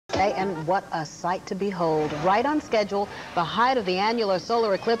Hey, and what a sight to behold. Right on schedule, the height of the annular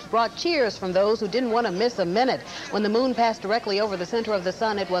solar eclipse brought cheers from those who didn't want to miss a minute. When the moon passed directly over the center of the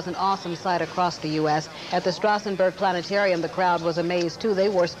sun, it was an awesome sight across the U.S. At the Strassenberg Planetarium, the crowd was amazed, too. They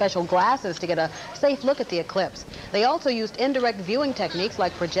wore special glasses to get a safe look at the eclipse. They also used indirect viewing techniques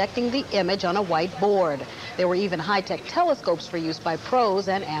like projecting the image on a white board. There were even high-tech telescopes for use by pros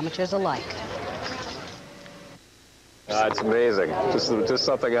and amateurs alike. It's amazing. Just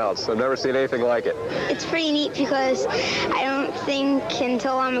something else. I've never seen anything like it. It's pretty neat because I don't think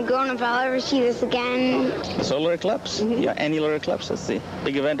until I'm a grown-up I'll ever see this again. Solar eclipse? Yeah, annular eclipse. That's the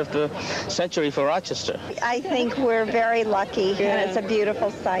big event of the century for Rochester. I think we're very lucky, and it's a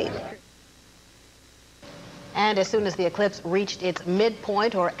beautiful sight. And as soon as the eclipse reached its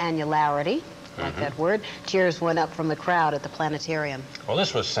midpoint, or annularity, like that word, cheers went up from the crowd at the planetarium. Well,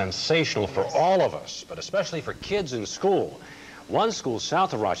 this was sensational for all of us, but especially for kids in school. One school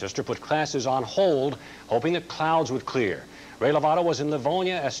south of Rochester put classes on hold, hoping that clouds would clear. Ray Lovato was in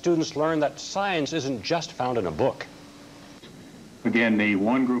Livonia as students learned that science isn't just found in a book. Again, the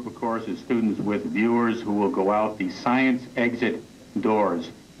one group, of course, is students with viewers who will go out the science exit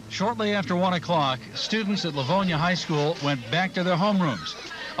doors. Shortly after 1 o'clock, students at Livonia High School went back to their homerooms.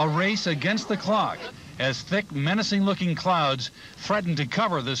 A race against the clock as thick, menacing-looking clouds threatened to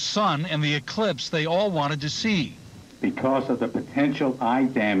cover the sun and the eclipse they all wanted to see. Because of the potential eye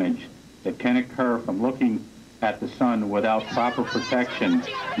damage that can occur from looking at the sun without proper protection,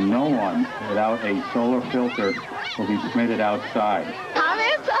 no one without a solar filter will be permitted outside.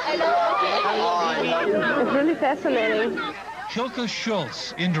 It's really fascinating. Hilke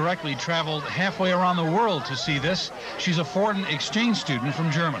Schultz indirectly traveled halfway around the world to see this. She's a foreign exchange student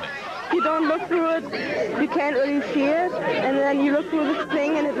from Germany. You don't look through it, you can't really see it, and then you look through this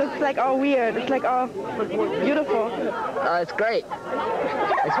thing and it looks like all weird. It's like all beautiful. It's great.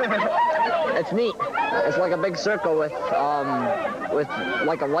 It's neat. It's like a big circle with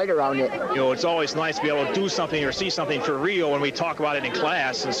like a light around it. You know, it's always nice to be able to do something or see something for real when we talk about it in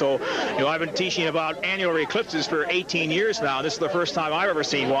class. And so, you know, I've been teaching about annular eclipses for 18 years now. This is the first time I've ever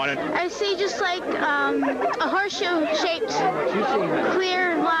seen one. I see just like a horseshoe-shaped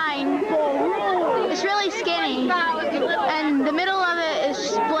clear line. It's really skinny, and the middle of it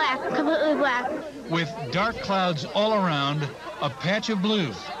is black, completely black. With dark clouds all around, a patch of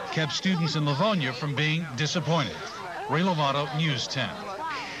blue kept students in Livonia from being disappointed. Ray Lovato, News 10.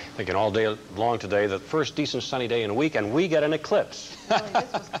 Thinking all day long today, the first decent sunny day in a week, and we get an eclipse. Well,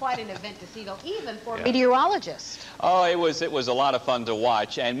 this was quite an event to see, though, even for meteorologists. Oh, it was a lot of fun to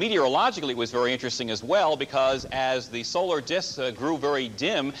watch, and meteorologically it was very interesting as well, because as the solar disks grew very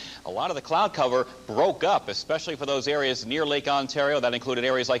dim, a lot of the cloud cover broke up, especially for those areas near Lake Ontario. That included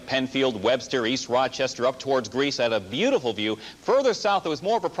areas like Penfield, Webster, East Rochester, up towards Greece. Had a beautiful view. Further south, there was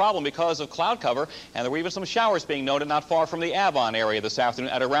more of a problem because of cloud cover, and there were even some showers being noted not far from the Avon area this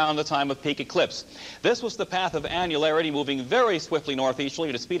afternoon at around the time of peak eclipse. This was the path of annularity, moving very swiftly northeasterly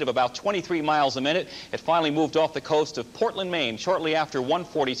at a speed of about 23 miles a minute. It finally moved off the coast of Portland, Maine, shortly after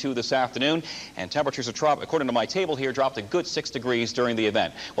 1:42 this afternoon, and temperatures have dropped, according to my table here, dropped a good 6 degrees during the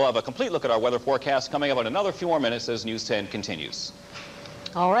event. We'll have a complete look at our weather forecast coming up in another few more minutes as News 10 continues.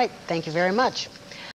 All right, thank you very much.